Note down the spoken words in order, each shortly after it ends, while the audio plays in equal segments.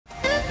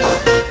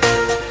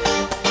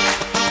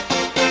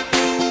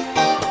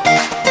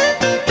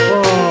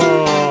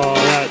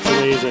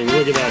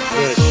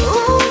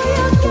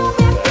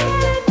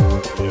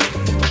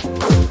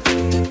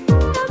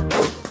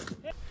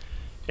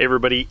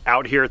everybody,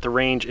 out here at the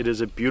range. It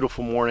is a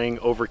beautiful morning,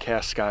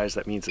 overcast skies.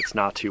 That means it's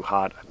not too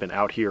hot. I've been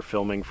out here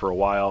filming for a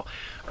while.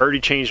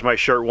 Already changed my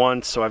shirt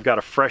once, so I've got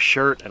a fresh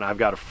shirt and I've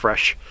got a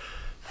fresh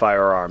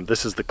firearm.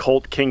 This is the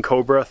Colt King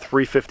Cobra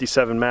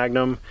 357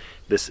 Magnum.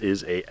 This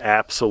is a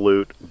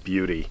absolute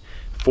beauty.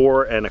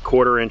 4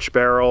 1/4 inch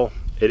barrel.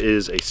 It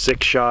is a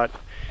 6-shot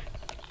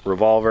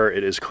revolver.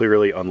 It is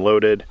clearly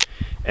unloaded,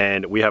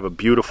 and we have a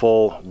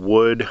beautiful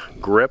wood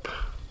grip.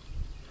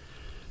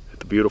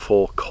 The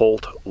beautiful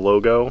Colt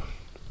logo,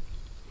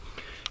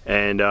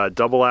 and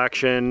double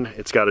action.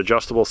 It's got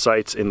adjustable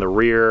sights in the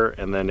rear,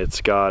 and then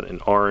it's got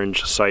an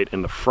orange sight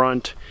in the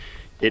front.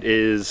 It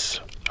is,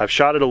 I've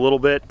shot it a little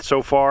bit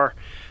so far.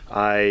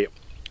 I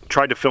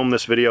tried to film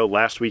this video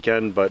last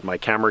weekend, but my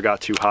camera got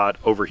too hot,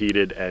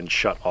 overheated, and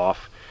shut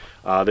off.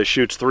 This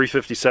shoots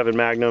 357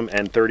 Magnum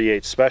and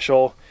 38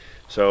 Special,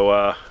 so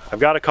I've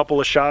got a couple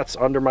of shots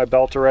under my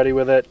belt already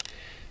with it.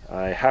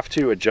 I have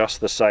to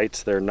adjust the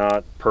sights. They're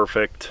not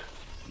perfect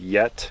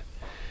yet,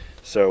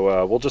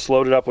 so we'll just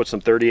load it up with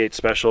some 38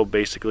 Special,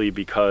 basically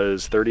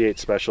because 38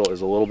 Special is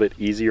a little bit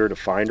easier to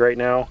find right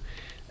now,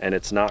 and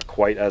it's not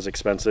quite as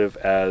expensive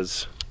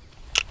as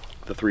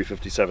the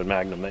 357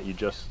 Magnum that you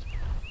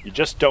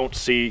just don't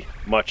see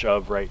much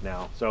of right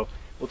now. So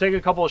we'll take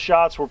a couple of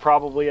shots. We're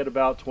probably at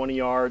about 20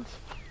 yards,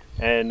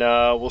 and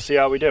we'll see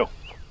how we do.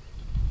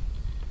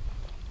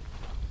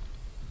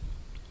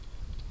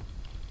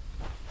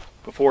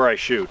 Before I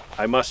shoot,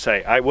 I must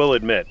say, I will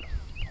admit,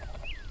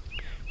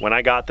 when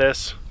I got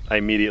this, I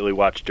immediately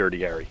watched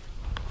Dirty Harry.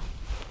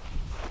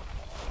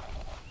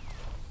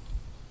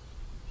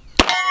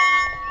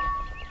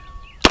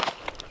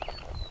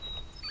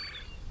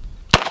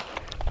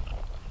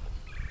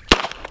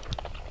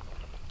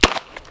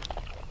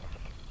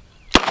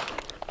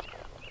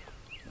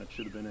 That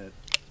should have been it.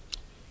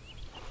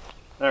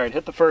 All right,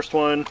 hit the first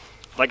one.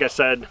 Like I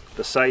said,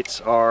 the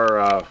sights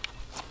are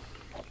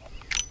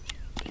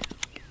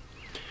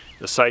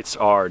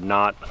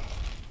not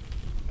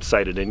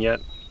sighted in yet,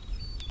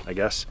 I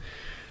guess.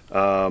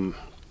 Maybe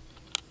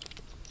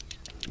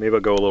I'll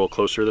go a little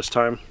closer this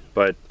time,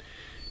 but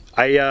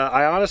I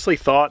honestly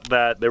thought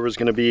that there was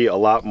going to be a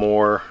lot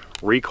more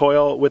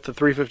recoil with the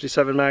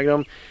 357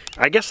 Magnum.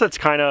 I guess that's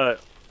kind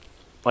of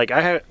like,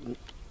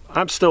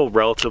 I'm still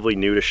relatively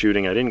new to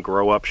shooting. I didn't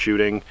grow up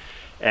shooting,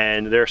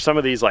 and there are some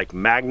of these like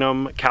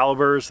Magnum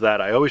calibers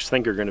that I always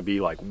think are going to be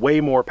like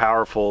way more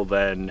powerful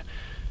than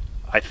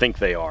I think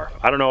they are.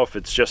 I don't know if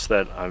it's just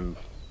that I'm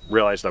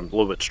realized I'm a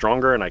little bit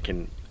stronger and I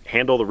can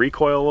handle the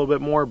recoil a little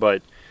bit more,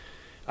 but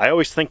I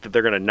always think that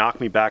they're going to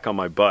knock me back on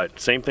my butt.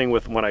 Same thing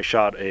with when I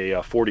shot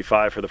a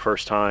 45 for the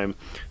first time,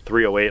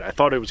 308. I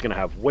thought it was going to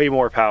have way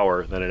more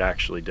power than it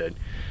actually did.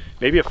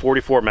 Maybe a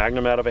 44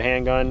 Magnum out of a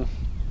handgun.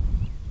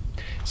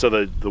 So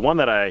the one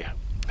that I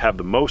have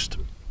the most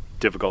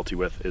difficulty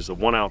with is the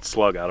 1-ounce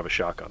slug out of a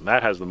shotgun.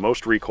 That has the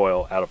most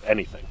recoil out of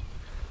anything.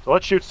 So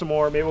let's shoot some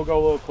more. Maybe we'll go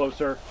a little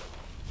closer.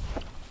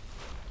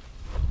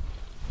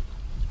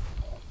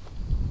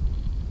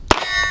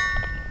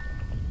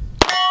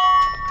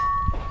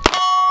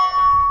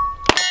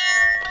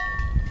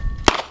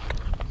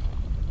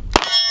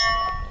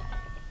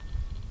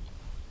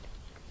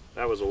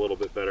 That was a little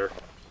bit better.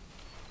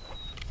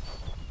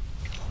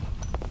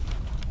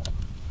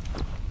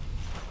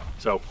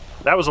 So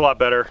that was a lot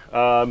better.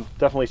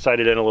 Definitely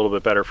sighted in a little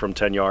bit better from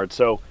 10 yards.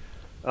 So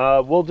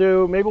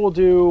maybe we'll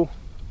do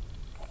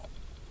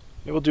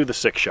the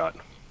 6-shot.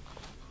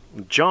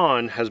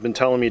 John has been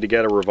telling me to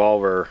get a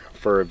revolver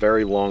for a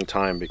very long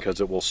time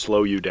because it will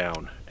slow you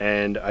down.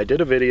 And I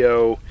did a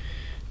video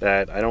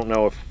that I don't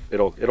know if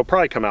it'll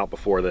probably come out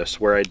before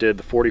this, where I did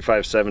the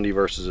 4570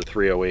 versus a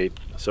 308.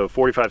 So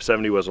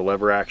 4570 was a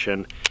lever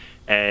action,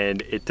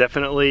 and it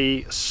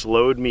definitely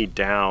slowed me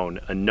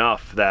down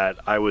enough that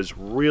I was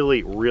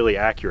really, really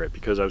accurate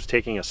because I was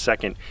taking a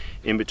second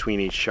in between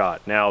each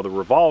shot. Now the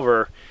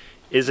revolver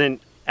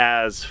isn't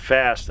as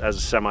fast as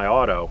a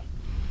semi-auto,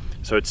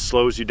 so it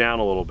slows you down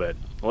a little bit.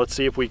 Let's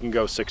see if we can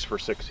go 6 for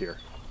 6 here.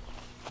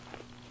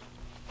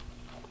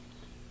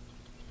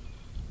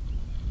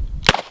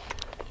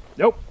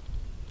 Nope.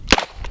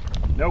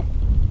 Nope.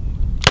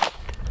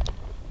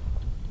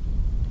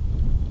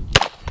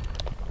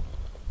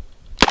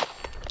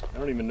 I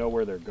don't even know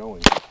where they're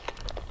going.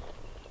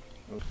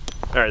 All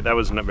right, that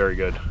was not very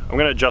good. I'm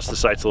gonna adjust the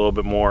sights a little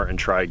bit more and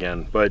try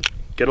again, but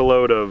get a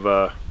load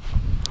of,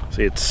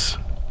 see, it's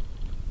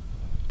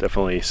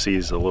definitely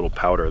sees a little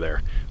powder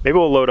there. Maybe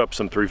we'll load up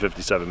some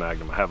 357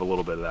 Magnum. I have a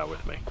little bit of that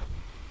with me.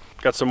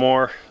 Got some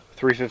more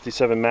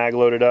 357 Mag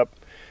loaded up.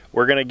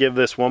 We're gonna give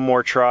this one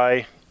more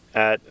try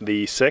at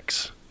the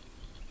 6.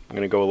 I'm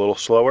gonna go a little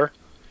slower,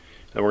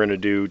 and we're gonna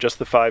do just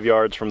the 5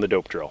 yards from the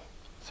dope drill.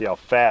 See how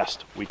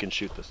fast we can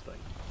shoot this thing.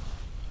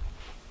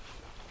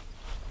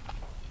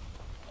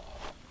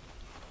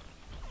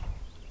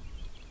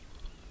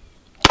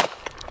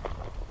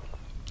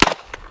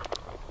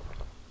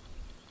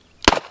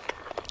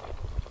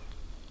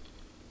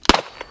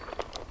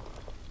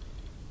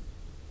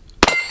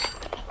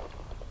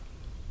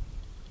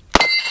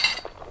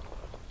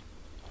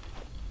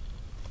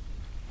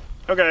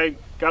 Okay,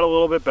 got a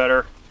little bit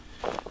better.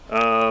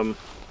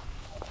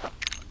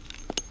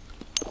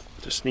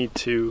 Just need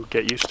to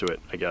get used to it,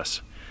 I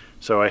guess.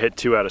 So I hit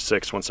 2 out of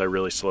 6 once I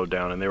really slowed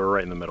down, and they were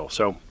right in the middle.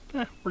 So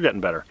we're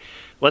getting better.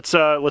 Let's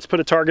put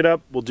a target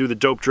up. We'll do the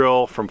dope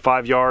drill from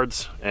 5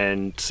 yards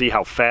and see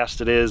how fast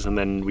it is, and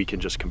then we can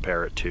just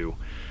compare it to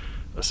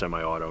a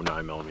semi-auto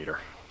 9mm.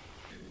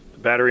 The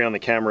battery on the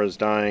camera is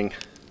dying.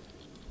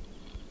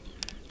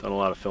 Done a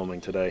lot of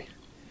filming today.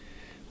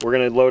 We're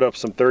gonna load up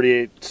some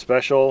 38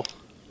 special.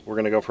 We're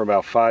gonna go for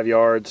about 5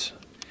 yards.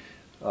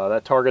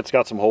 That target's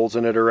got some holes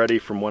in it already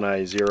from when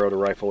I zeroed a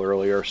rifle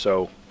earlier,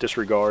 so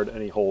disregard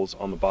any holes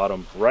on the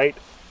bottom right.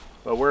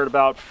 But we're at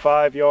about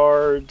 5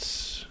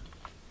 yards.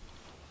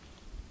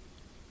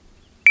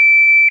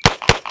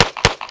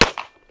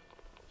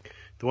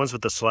 The ones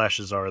with the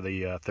slashes are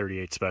the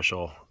 38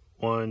 special.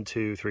 1,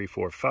 2, 3,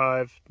 4,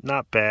 5.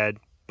 Not bad,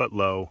 but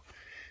low.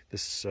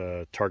 This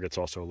target's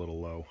also a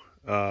little low.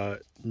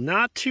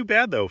 Not too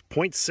bad though.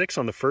 0.6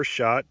 on the first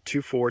shot,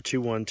 2.4,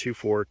 2.1,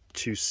 2.4,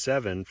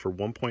 2.7 for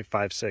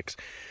 1.56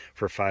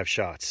 for 5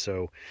 shots.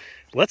 So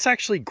let's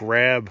actually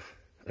grab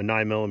a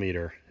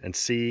 9mm and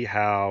see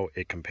how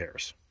it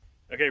compares.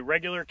 Okay,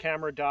 regular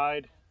camera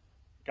died.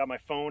 Got my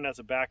phone as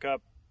a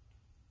backup.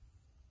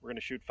 We're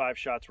gonna shoot 5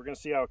 shots. We're gonna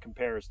see how it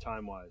compares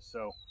time-wise.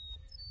 So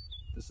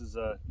this is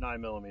a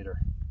 9mm.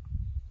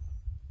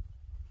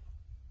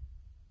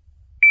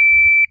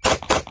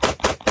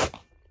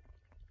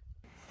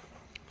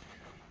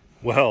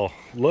 Well,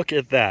 look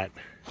at that.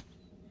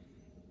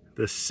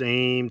 The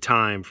same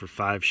time for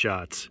 5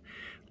 shots.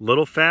 A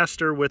little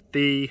faster with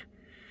the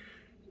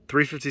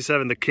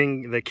 357,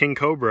 the King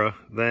Cobra,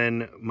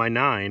 than my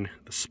 9.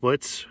 The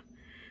splits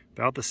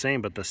about the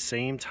same, but the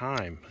same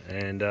time.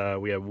 And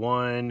we have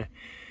 1,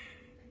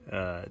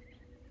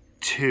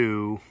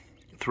 2,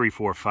 3,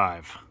 4,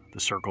 5. The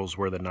circles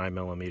were the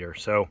 9mm.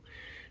 So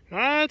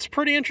it's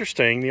pretty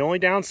interesting. The only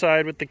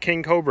downside with the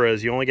King Cobra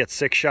is you only get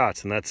 6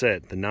 shots, and that's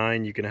it. The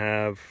 9, you can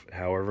have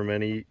however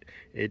many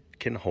it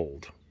can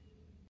hold.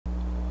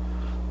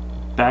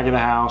 Back of the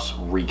house,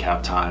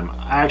 recap time.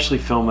 I actually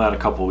filmed that a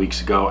couple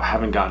weeks ago. I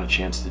haven't gotten a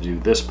chance to do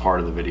this part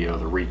of the video,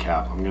 the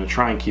recap. I'm going to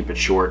try and keep it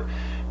short.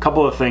 A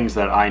couple of things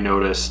that I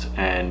noticed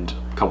and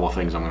a couple of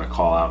things I'm going to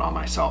call out on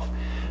myself.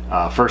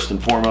 First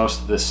and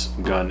foremost, this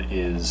gun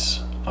is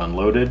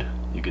unloaded.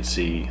 You can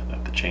see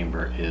that the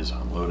chamber is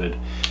unloaded.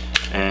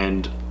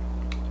 And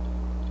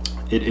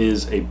it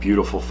is a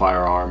beautiful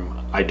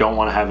firearm. I don't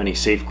want to have any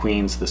safe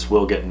queens. This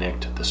will get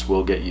nicked. This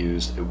will get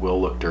used. It will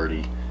look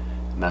dirty.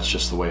 And that's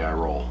just the way I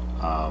roll.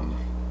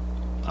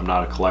 I'm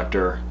not a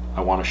collector.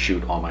 I want to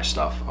shoot all my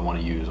stuff. I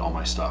want to use all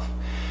my stuff.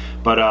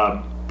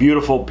 But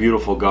beautiful,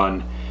 beautiful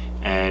gun.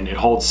 And it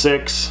holds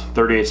 6,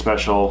 38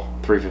 special,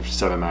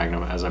 357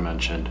 Magnum, as I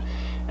mentioned.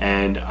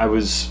 And I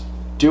was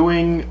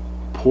doing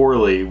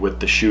poorly with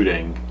the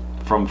shooting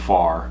from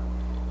far.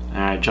 And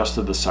I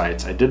adjusted the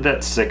sights. I did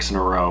that 6 in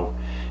a row,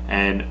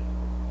 and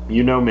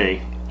you know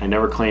me, I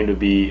never claimed to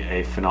be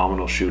a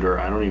phenomenal shooter.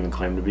 I don't even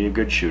claim to be a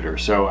good shooter.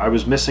 So I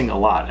was missing a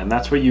lot, and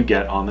that's what you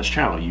get on this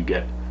channel. You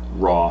get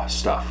raw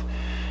stuff.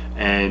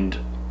 And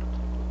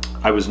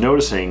I was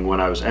noticing when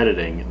I was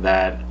editing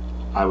that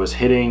I was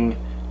hitting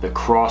the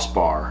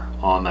crossbar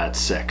on that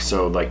 6.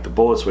 So like the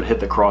bullets would hit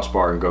the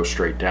crossbar and go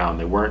straight down.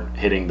 They weren't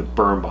hitting the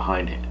berm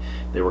behind it.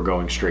 They were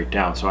going straight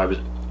down. So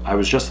I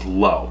was just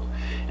low.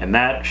 And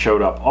that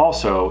showed up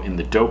also in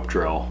the dope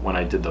drill when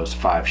I did those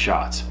 5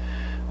 shots.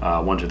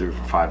 1, 2, 3,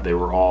 4, 5, they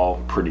were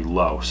all pretty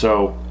low.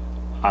 So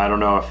I don't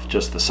know if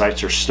just the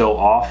sights are still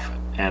off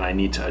and I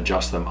need to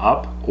adjust them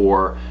up,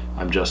 or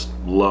I'm just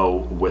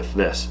low with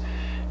this.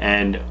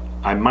 And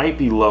I might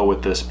be low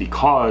with this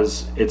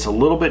because it's a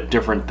little bit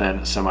different than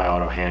a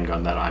semi-auto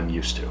handgun that I'm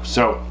used to.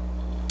 So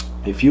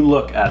if you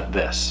look at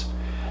this,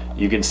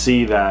 you can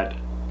see that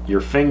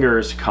your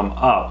fingers come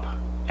up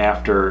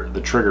after the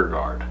trigger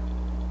guard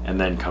and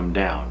then come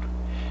down.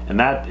 And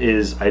that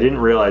is, I didn't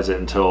realize it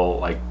until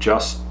like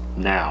just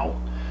now,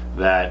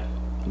 that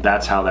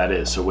that's how that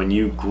is. So when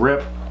you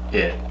grip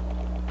it,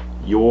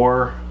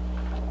 your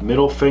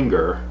middle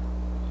finger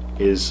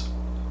is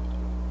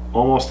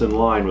almost in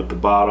line with the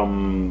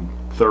bottom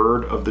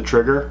third of the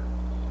trigger.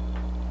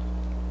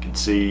 You can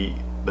see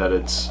that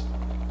it's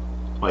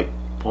like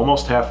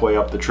almost halfway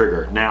up the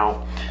trigger.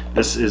 Now,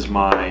 this is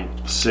my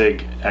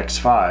SIG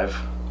X5,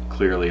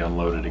 clearly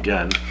unloaded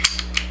again,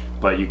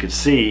 but you can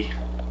see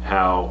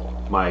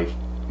how my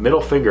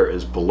middle finger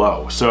is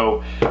below.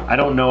 So I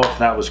don't know if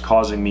that was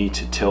causing me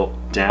to tilt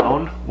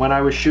down when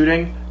I was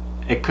shooting.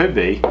 It could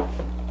be.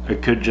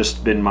 It could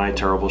just been my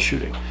terrible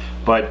shooting.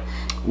 But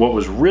what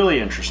was really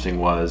interesting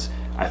was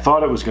I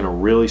thought it was going to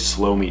really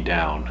slow me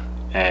down,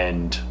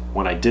 and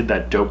when I did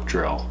that dope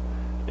drill,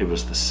 it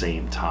was the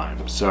same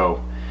time.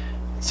 So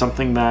it's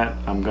something that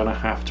I'm gonna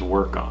have to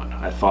work on.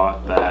 I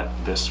thought that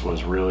this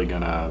was really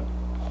gonna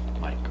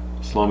like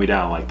slow me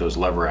down, like those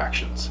lever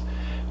actions,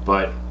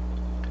 but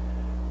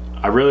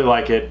I really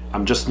like it. I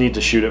just need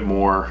to shoot it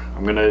more.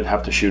 I'm gonna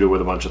have to shoot it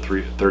with a bunch of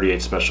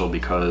 38 special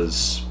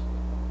because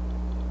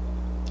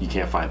you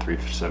can't find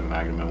 357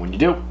 Magnum, and when you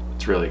do,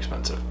 It's really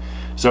expensive.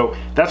 So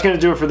that's going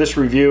to do it for this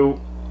review.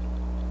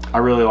 I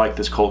really like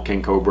this Colt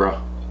King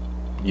Cobra.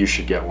 You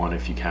should get one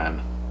if you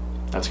can.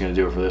 That's going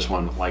to do it for this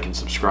one. Like and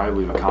subscribe.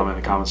 Leave a comment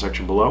in the comment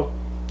section below.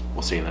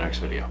 We'll see you in the next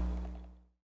video.